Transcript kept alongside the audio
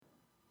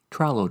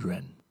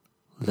Tralodren,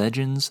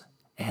 Legends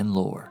and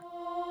Lore.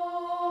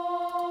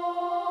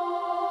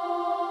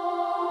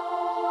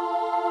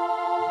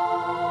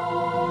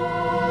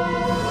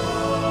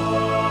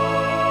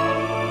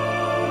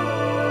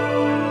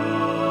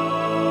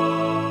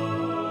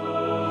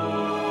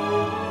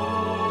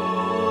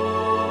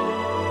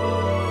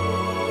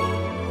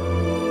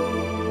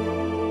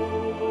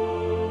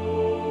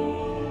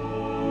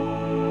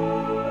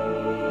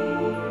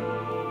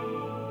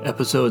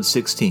 Episode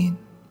 16,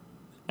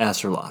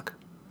 Asurlok.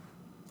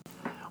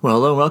 Well,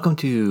 hello and welcome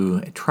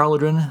to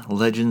Tralodren,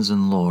 Legends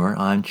and Lore.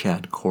 I'm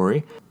Chad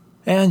Corey.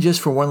 And just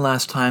for one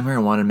last time here, I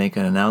want to make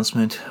an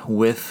announcement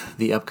with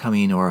the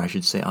upcoming, or I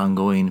should say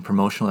ongoing,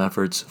 promotional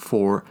efforts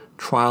for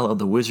Trial of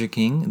the Wizard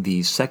King,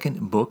 the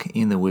second book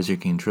in the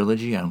Wizard King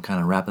trilogy. I'm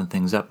kind of wrapping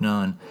things up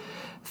now and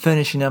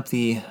finishing up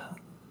the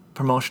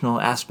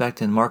promotional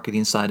aspect and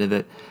marketing side of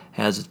it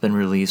as it's been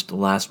released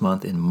last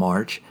month in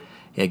March.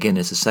 Again,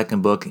 it's the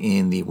second book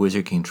in the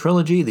Wizard King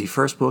trilogy. The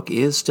first book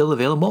is still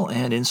available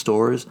and in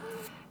stores,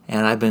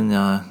 and I've been,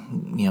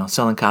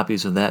 selling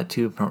copies of that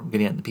too,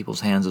 getting it into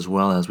people's hands as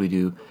well as we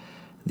do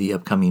the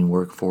upcoming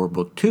work for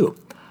Book 2.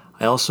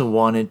 I also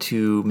wanted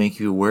to make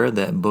you aware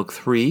that Book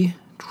 3,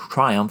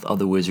 Triumph of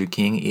the Wizard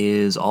King,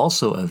 is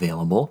also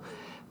available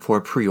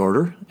for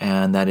pre-order,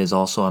 and that is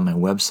also on my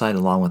website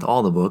along with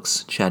all the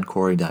books,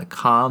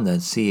 chadcorey.com.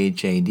 That's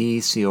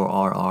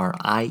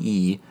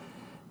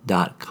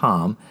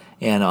ChadCorrie.com.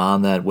 And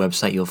on that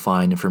website, you'll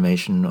find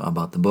information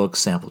about the books,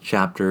 sample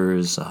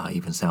chapters,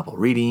 even sample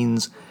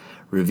readings,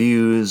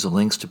 reviews,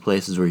 links to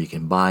places where you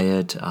can buy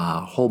it,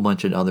 a whole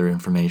bunch of other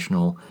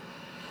informational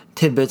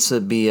tidbits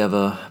that be of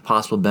a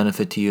possible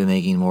benefit to you in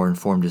making more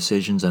informed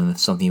decisions, and if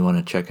it's something you want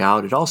to check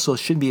out. It also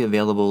should be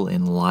available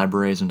in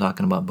libraries. I'm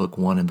talking about Book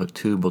 1 and Book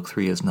 2. Book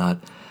 3 is not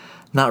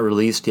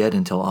released yet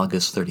until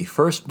August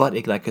 31st, but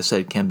like I said,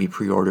 it can be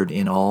pre-ordered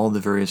in all the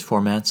various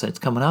formats that it's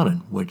coming out in,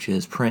 which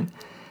is print,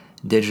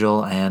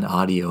 digital, and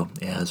audio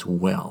as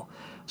well.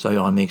 So I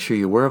want to make sure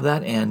you're aware of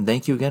that, and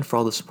thank you again for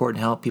all the support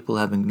and help people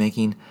have been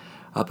making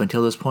up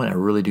until this point. I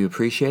really do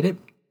appreciate it,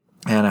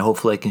 and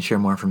hopefully I can share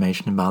more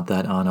information about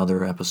that on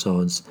other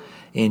episodes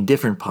in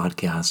different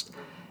podcasts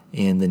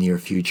in the near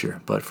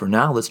future. But for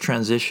now, let's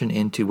transition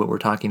into what we're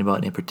talking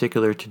about in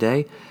particular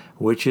today,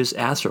 which is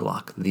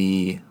Asurlok,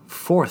 the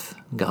fourth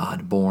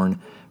god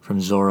born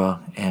from Zora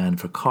and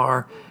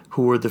Vakar,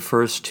 who were the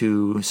first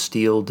to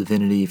steal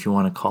divinity, if you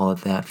want to call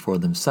it that, for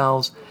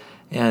themselves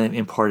and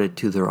impart it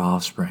to their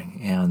offspring.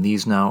 And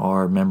these now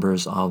are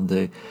members of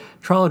the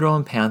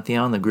Tralodren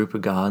Pantheon, the group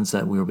of gods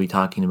that we will be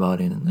talking about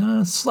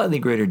in slightly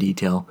greater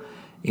detail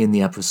in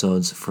the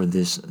episodes for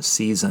this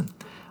season.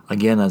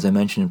 Again, as I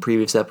mentioned in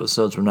previous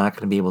episodes, we're not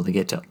going to be able to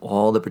get to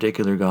all the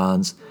particular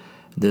gods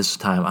this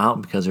time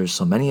out because there's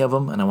so many of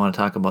them, and I want to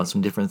talk about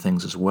some different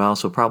things as well,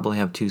 so probably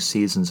have 2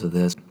 seasons of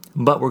this.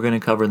 But we're going to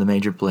cover the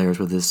major players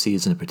with this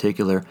season in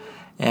particular,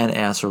 and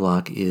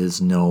Asurlok is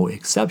no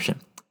exception.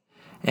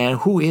 And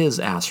who is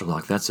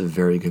Asurlok? That's a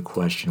very good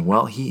question.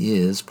 Well, he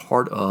is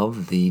part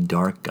of the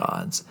Dark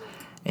Gods,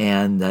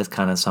 and that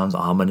kind of sounds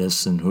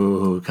ominous and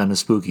kind of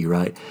spooky,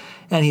 right?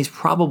 And he's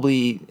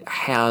probably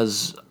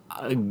has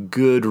a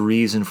good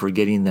reason for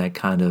getting that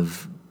kind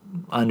of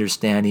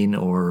understanding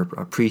or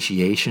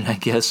appreciation, I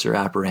guess, or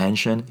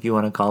apprehension, if you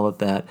want to call it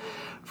that,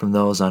 from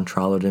those on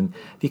Tralodren,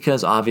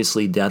 because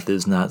obviously death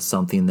is not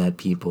something that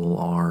people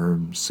are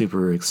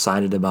super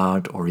excited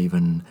about or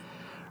even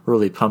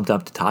really pumped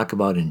up to talk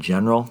about in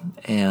general,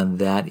 and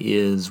that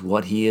is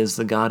what he is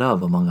the god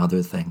of, among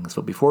other things.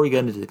 But before we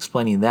get into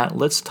explaining that,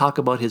 let's talk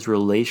about his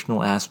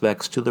relational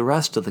aspects to the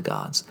rest of the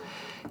gods.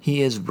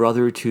 He is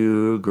brother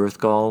to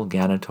Girthgal,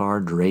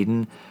 Ganitar,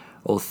 Drayden,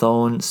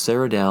 Othone,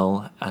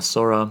 Cyrodiil,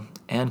 Asura,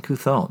 and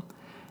Cuthone.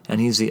 And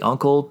he's the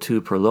uncle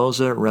to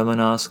Perloza,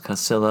 Remenos,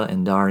 Cassilla,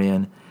 and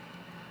Darian,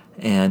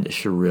 and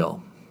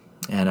Shiril.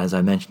 And as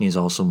I mentioned, he's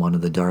also one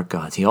of the Dark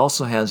Gods. He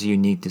also has a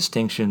unique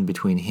distinction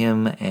between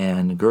him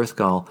and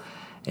Girthgal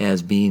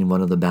as being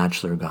one of the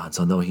Bachelor Gods,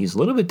 although he's a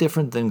little bit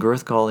different than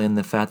Girthgal in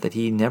the fact that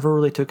he never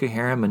really took a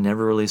harem and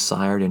never really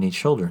sired any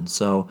children.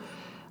 So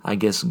I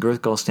guess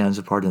Girthgal stands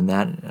apart in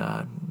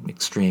that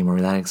extreme or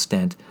that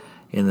extent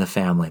in the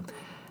family.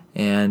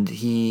 And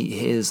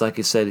he is, like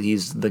I said,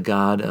 he's the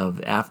god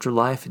of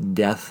afterlife,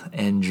 death,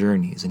 and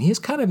journeys. And he has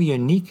kind of a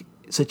unique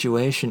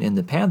situation in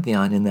the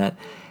Pantheon in that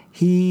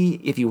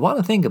he, if you want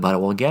to think about it,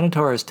 well,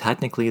 Ganitar is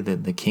technically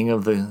the king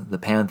of the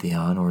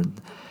Pantheon, or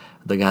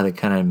the guy that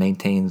kind of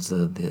maintains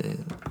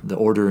the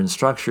order and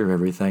structure of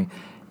everything.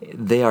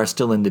 They are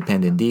still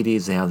independent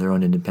deities. They have their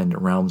own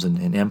independent realms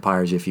and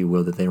empires, if you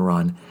will, that they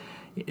run,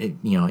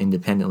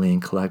 independently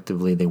and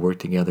collectively. They work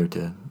together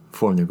to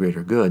form the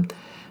greater good.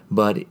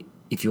 But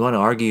if you want to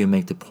argue and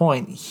make the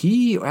point,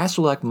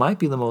 Asurlok might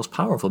be the most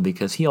powerful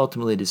because he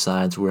ultimately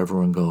decides where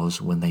everyone goes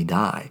when they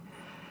die,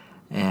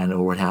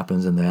 or what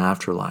happens in the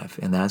afterlife.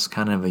 And that's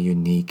kind of a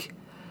unique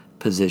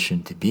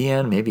position to be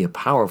in, maybe a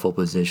powerful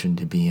position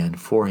to be in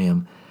for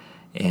him,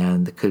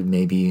 and could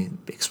maybe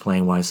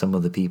explain why some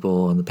of the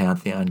people in the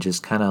Pantheon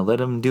just kind of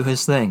let him do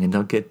his thing and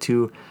don't get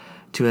too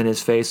too in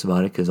his face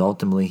about it, because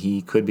ultimately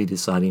he could be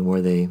deciding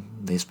where they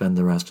spend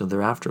the rest of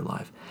their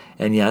afterlife.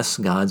 And yes,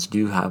 gods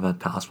do have a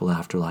possible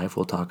afterlife.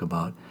 We'll talk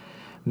about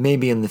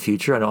maybe in the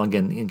future. I don't,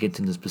 again, get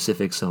into the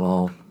specifics of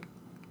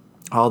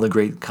all the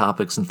great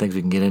topics and things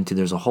we can get into.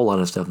 There's a whole lot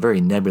of stuff,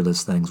 very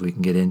nebulous things we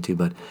can get into.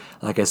 But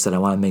like I said, I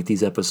want to make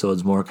these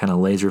episodes more kind of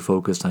laser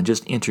focused on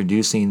just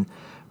introducing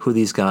who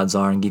these gods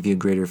are and give you a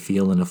greater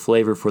feel and a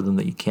flavor for them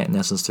that you can't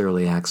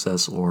necessarily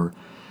access or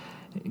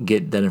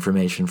get that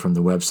information from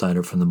the website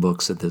or from the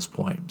books at this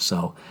point.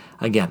 So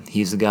again,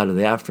 he's the god of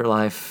the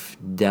afterlife,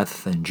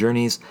 death, and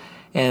journeys.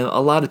 And a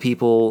lot of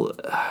people,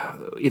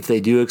 if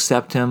they do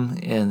accept him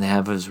and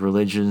have his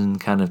religion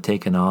kind of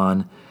taken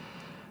on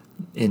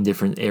in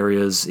different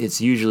areas,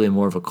 it's usually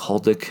more of a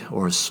cultic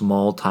or a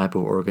small type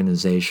of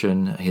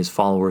organization. His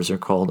followers are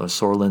called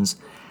Asorlans,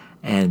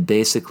 and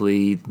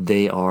basically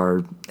they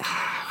are,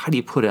 how do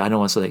you put it? I don't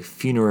want to say like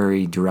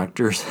funerary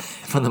directors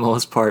for the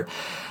most part,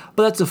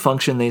 but that's a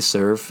function they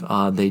serve.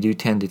 They do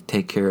tend to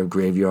take care of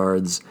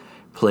graveyards,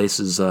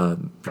 places,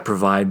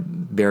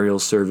 provide burial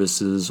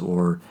services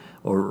or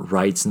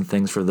rites and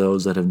things for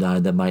those that have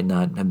died that might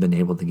not have been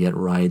able to get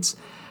rites.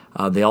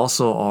 They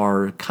also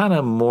are kind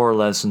of more or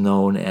less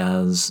known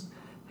as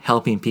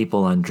helping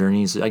people on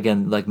journeys.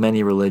 Again, like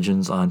many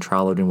religions on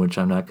Trallerton, which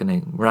we're not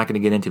going to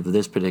get into for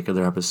this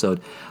particular episode.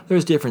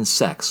 There's different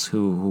sects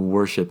who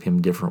worship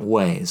him different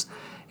ways,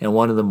 and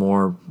one of the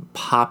more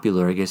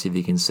popular, I guess if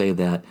you can say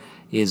that,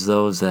 is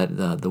those that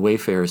the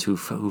wayfarers who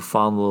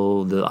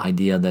follow the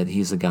idea that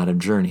he's the god of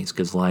journeys,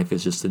 because life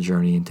is just a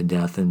journey into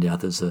death, and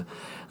death is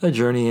a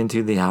journey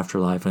into the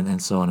afterlife, and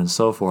so on and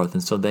so forth.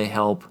 And so they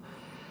help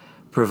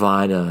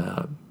provide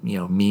a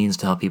means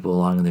to help people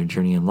along in their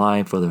journey in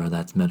life, whether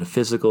that's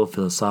metaphysical,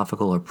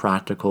 philosophical, or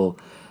practical.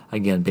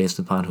 Again, based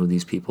upon who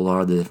these people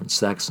are, the different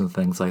sects and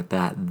things like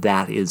that.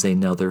 That is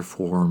another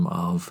form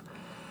of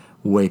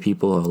way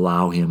people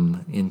allow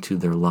him into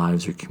their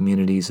lives or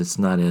communities. It's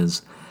not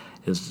as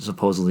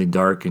supposedly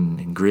dark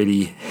and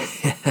gritty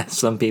as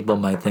some people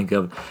might think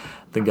of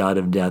the god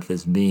of death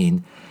as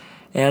being.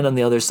 And on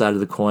the other side of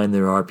the coin,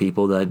 there are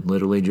people that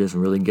literally just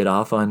really get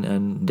off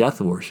on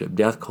death worship,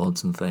 death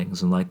cults and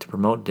things, and like to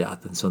promote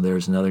death. And so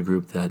there's another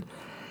group that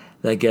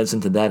gets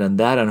into that. And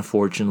that,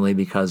 unfortunately,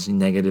 because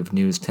negative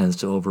news tends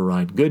to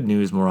override good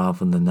news more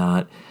often than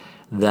not,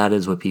 that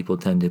is what people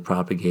tend to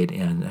propagate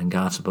and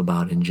gossip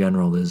about in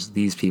general, is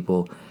these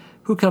people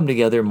who come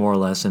together more or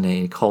less in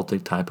a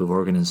cultic type of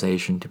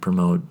organization to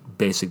promote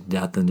basic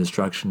death and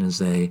destruction as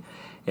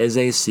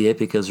they see it,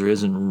 because there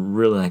isn't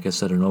really, like I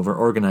said, an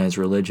over-organized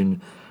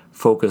religion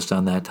focused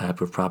on that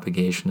type of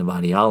propagation of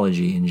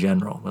ideology in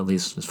general, at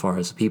least as far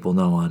as the people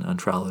know on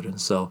Trallerton.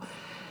 So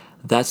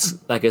that's,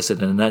 like I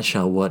said, in a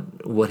nutshell,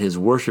 what his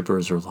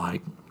worshippers are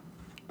like.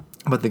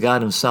 But the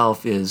god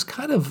himself is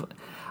kind of,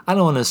 I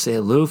don't want to say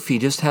aloof, he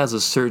just has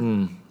a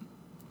certain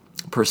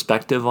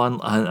perspective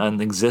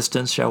on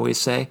existence, shall we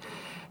say.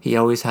 He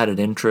always had an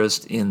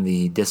interest in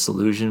the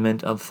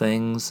disillusionment of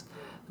things.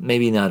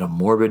 Maybe not a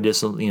morbid,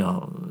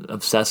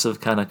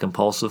 obsessive kind of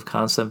compulsive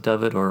concept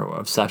of it or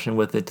obsession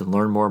with it to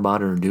learn more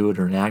about it or do it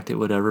or enact it,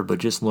 whatever, but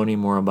just learning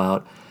more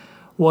about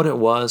what it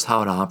was,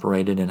 how it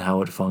operated, and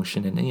how it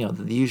functioned, and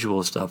the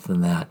usual stuff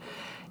than that.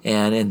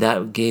 And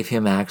that gave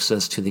him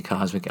access to the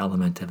cosmic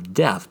element of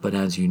death. But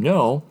as you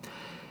know,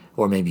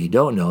 or maybe you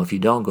don't know, if you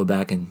don't, go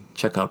back and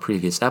check out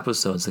previous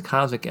episodes, the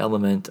cosmic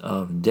element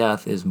of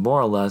death is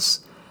more or less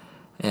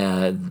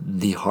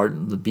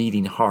the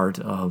beating heart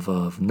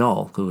of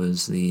Null, who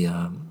is the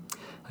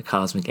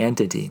cosmic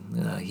entity.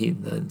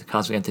 The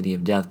cosmic entity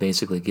of death,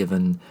 basically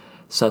given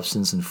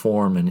substance and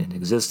form and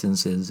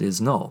existence, is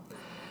Null.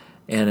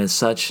 And as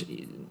such,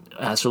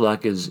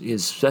 Astrolok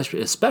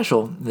is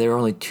special. There are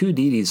only two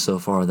deities so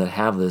far that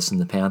have this in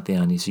the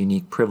pantheon, this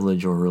unique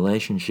privilege or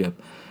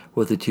relationship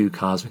with the two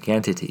cosmic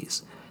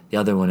entities. The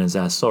other one is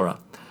Asura.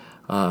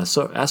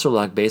 So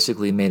Astrolok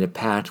basically made a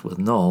pact with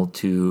Null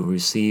to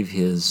receive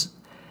his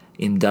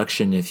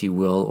induction, if you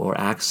will, or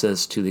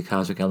access to the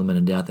cosmic element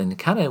of death, and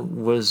kind of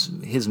was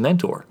his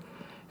mentor.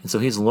 And so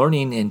he's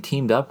learning and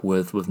teamed up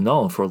with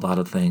Null for a lot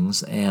of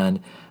things,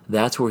 and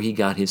that's where he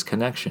got his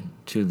connection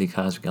to the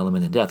cosmic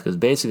element of death. Because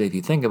basically, if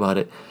you think about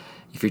it,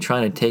 if you're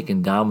trying to take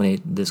and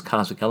dominate this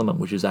cosmic element,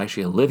 which is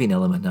actually a living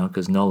element now,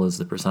 because Null is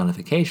the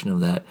personification of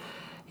that,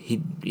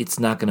 it's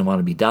not going to want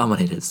to be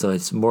dominated. So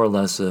it's more or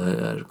less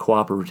a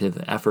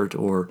cooperative effort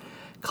or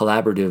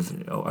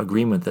collaborative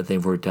agreement that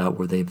they've worked out,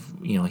 where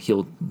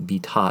he'll be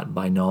taught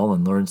by Null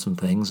and learn some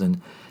things, and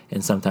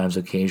sometimes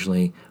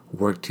occasionally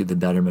work to the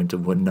betterment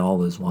of what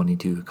Null is wanting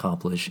to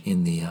accomplish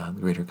in the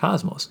greater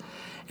cosmos.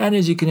 And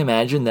as you can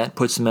imagine, that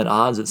puts him at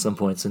odds at some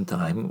points in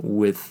time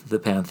with the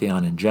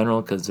Pantheon in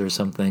general, because there's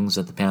some things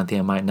that the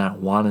Pantheon might not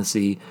want to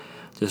see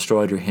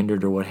destroyed or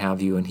hindered or what have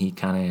you, and he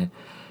kind of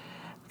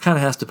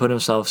has to put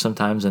himself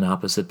sometimes in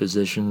opposite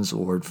positions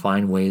or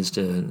find ways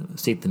to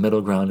seek the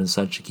middle ground and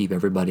such to keep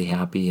everybody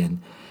happy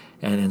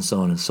and so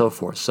on and so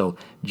forth. So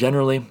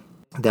generally,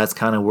 that's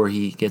kind of where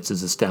he gets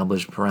his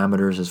established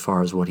parameters as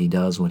far as what he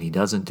does, what he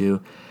doesn't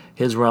do.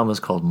 His realm is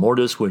called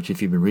Mortis, which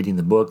if you've been reading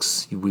the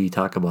books, we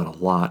talk about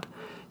a lot.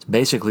 It's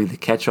basically the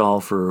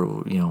catch-all for,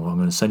 I'm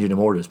going to send you to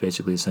Mortis,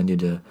 basically send you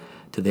to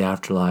the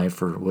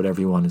afterlife or whatever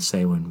you want to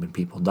say when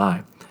people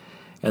die.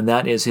 And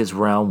that is his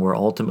realm where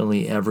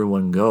ultimately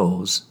everyone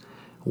goes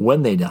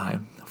when they die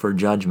for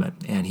judgment.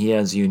 And he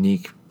has a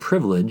unique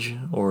privilege,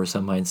 or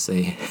some might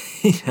say,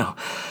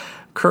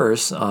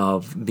 curse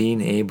of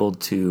being able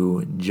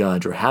to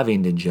judge or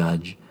having to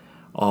judge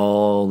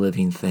all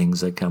living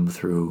things that come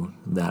through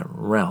that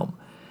realm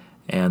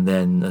and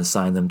then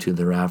assign them to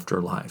their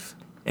afterlife.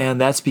 And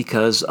that's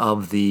because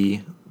of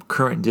the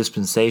current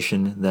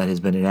dispensation that has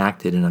been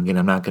enacted. And again,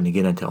 I'm not going to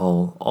get into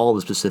all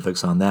the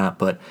specifics on that,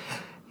 but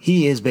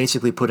he is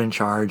basically put in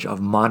charge of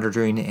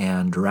monitoring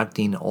and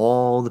directing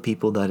all the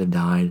people that have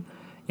died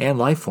and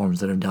life forms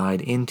that have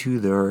died into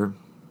their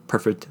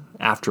perfect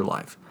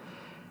afterlife.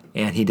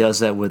 And he does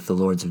that with the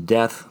Lords of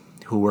Death,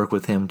 who work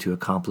with him to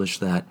accomplish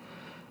that.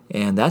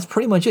 And that's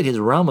pretty much it. His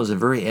realm is a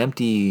very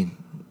empty,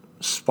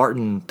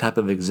 Spartan type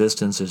of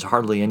existence. There's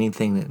hardly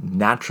anything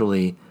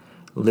naturally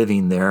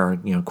living there,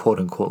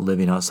 quote-unquote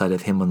living outside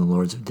of him and the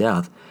Lords of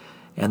Death.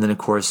 And then, of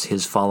course,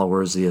 his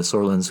followers, the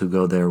Asorlans, who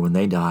go there when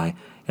they die,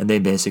 and they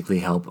basically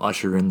help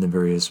usher in the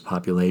various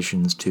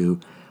populations to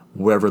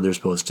wherever they're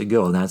supposed to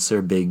go. That's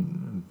their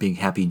big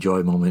happy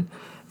joy moment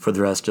for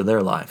the rest of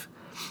their life.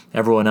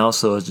 Everyone else,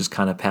 though, just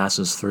kind of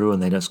passes through,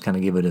 and they just kind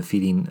of give it a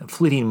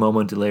fleeting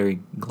momentary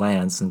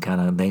glance and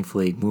kind of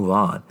thankfully move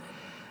on.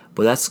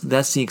 But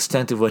that's the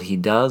extent of what he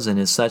does, and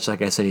as such,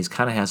 like I said, he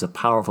kind of has a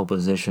powerful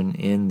position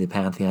in the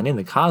pantheon, in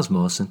the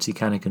cosmos, since he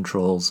kind of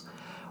controls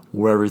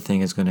where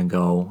everything is going to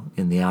go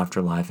in the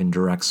afterlife and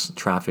directs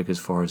traffic as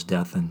far as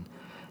death and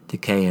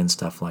decay and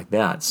stuff like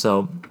that.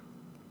 So,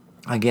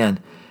 again,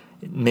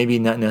 maybe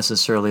not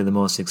necessarily the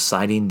most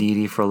exciting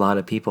deity for a lot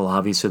of people.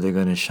 Obviously, they're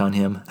going to shun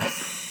him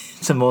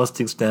to most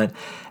extent,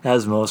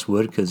 as most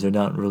would, because they're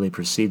not really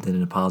perceived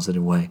in a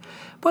positive way.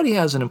 But he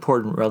has an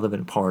important,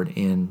 relevant part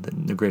in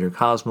the greater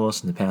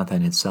cosmos and the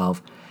pantheon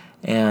itself,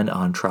 and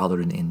on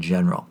Trallardan in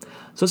general.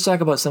 So let's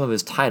talk about some of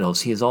his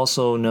titles. He is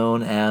also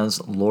known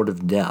as Lord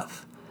of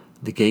Death,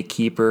 the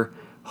Gatekeeper,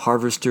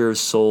 Harvester of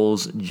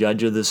Souls,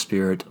 Judge of the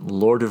Spirit,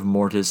 Lord of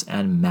Mortis,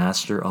 and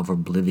Master of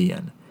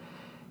Oblivion.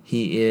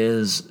 He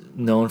is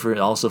known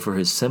also for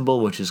his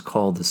symbol, which is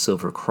called the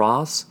Silver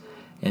Cross,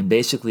 and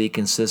basically it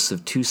consists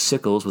of two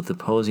sickles with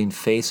opposing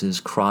faces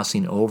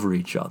crossing over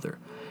each other.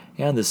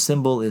 And the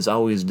symbol is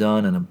always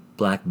done on a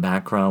black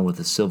background with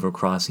the silver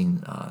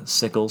crossing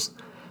sickles,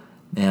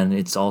 and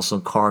it's also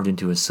carved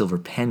into a silver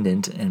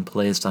pendant and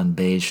placed on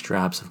beige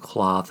straps of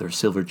cloth or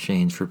silver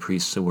chains for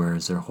priests to wear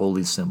as their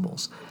holy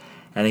symbols.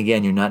 And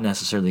again, you're not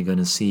necessarily going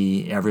to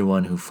see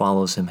everyone who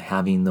follows him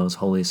having those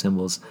holy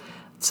symbols.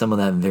 Some of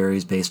that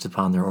varies based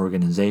upon their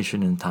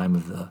organization and time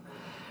of the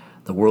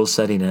world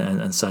setting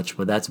and such,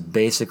 but that's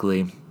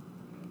basically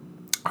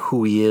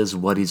who he is,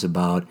 what he's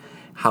about,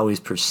 how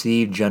he's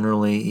perceived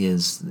generally.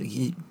 Is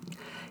he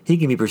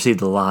can be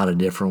perceived a lot of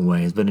different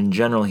ways, but in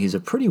general, he's a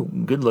pretty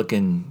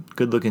good-looking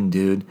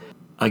dude.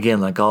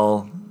 Again, like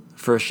all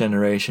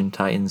first-generation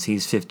Titans,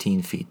 he's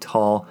 15 feet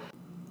tall,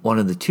 one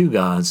of the two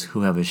gods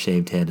who have a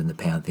shaved head in the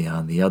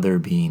pantheon, the other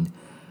being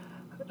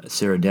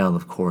Cyrodiil,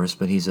 of course,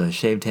 but he's a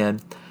shaved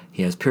head.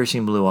 He has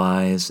piercing blue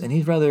eyes, and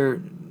he's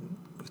rather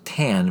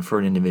tan for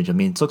an individual. I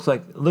mean, it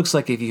looks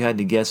like if you had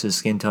to guess his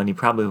skin tone, he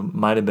probably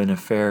might have been a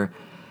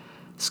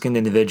fair-skinned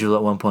individual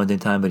at one point in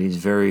time, but he's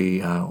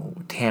very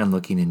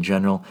tan-looking in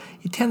general.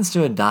 He tends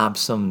to adopt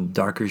some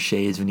darker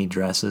shades when he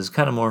dresses,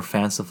 kind of more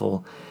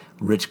fanciful,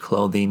 rich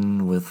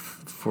clothing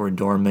for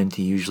adornment.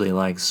 He usually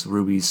likes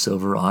ruby,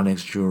 silver,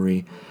 onyx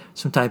jewelry,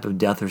 some type of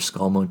death or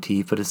skull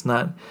motif, but it's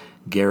not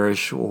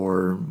garish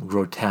or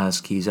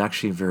grotesque. He's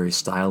actually very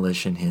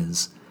stylish in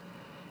his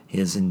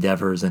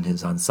endeavors and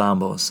his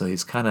ensemble. So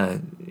he's kind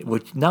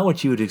of not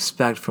what you would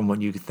expect from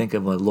what you could think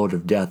of a Lord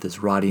of Death, this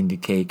rotting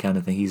decay kind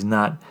of thing. He's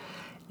not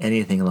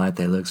anything like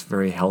that. He looks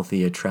very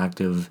healthy,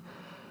 attractive.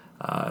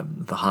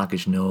 The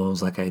hawkish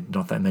nose, like I don't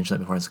know if I mentioned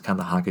that before, it's kind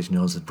of the hawkish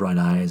nose with bright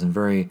eyes, and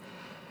very,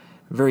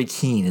 very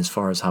keen as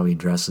far as how he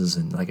dresses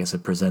and, like I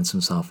said, presents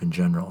himself in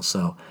general.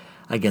 So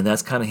again,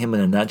 that's kind of him in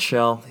a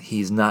nutshell.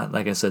 He's not,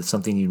 like I said,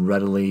 something you'd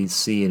readily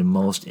see in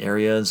most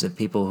areas. If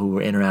people who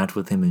interact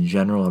with him in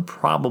general are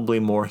probably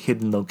more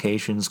hidden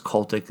locations,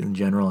 cultic in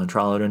general, in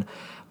Trallardan.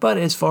 But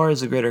as far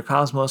as the greater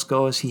cosmos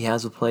goes, he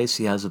has a place,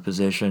 he has a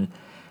position,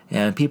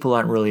 and people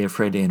aren't really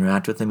afraid to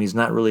interact with him. He's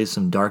not really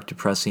some dark,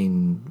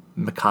 depressing,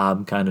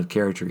 macabre kind of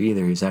character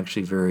either. He's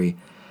actually very,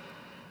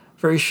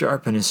 very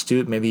sharp and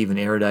astute, maybe even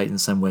erudite in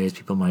some ways,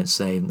 people might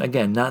say.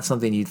 Again, not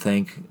something you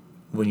think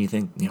when you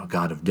think,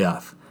 God of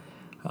Death.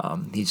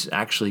 He's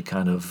actually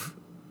kind of,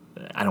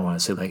 I don't want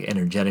to say like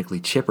energetically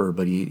chipper,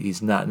 but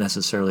he's not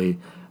necessarily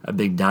a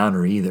big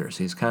downer either.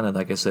 So he's kind of,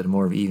 like I said,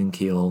 more of even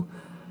keel,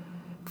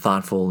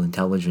 thoughtful,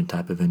 intelligent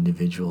type of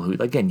individual who,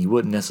 again, you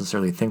wouldn't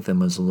necessarily think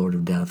them as the Lord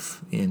of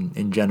Death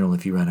in general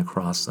if you ran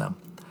across them.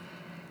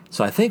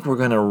 So I think we're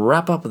going to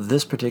wrap up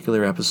this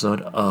particular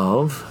episode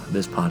of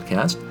this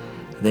podcast.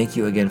 Thank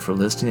you again for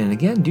listening. And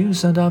again, do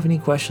send off any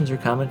questions or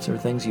comments or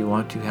things you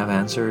want to have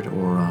answered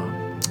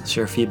or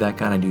share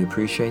feedback on. I do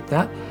appreciate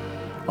that.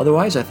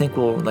 Otherwise, I think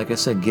we'll, like I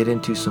said, get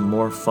into some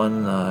more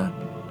fun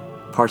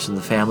parts of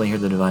the family here,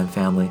 the Divine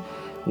Family,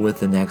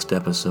 with the next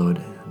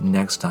episode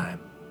next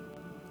time.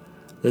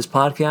 This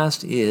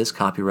podcast is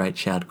copyright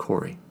Chad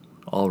Corey.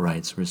 All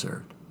rights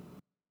reserved.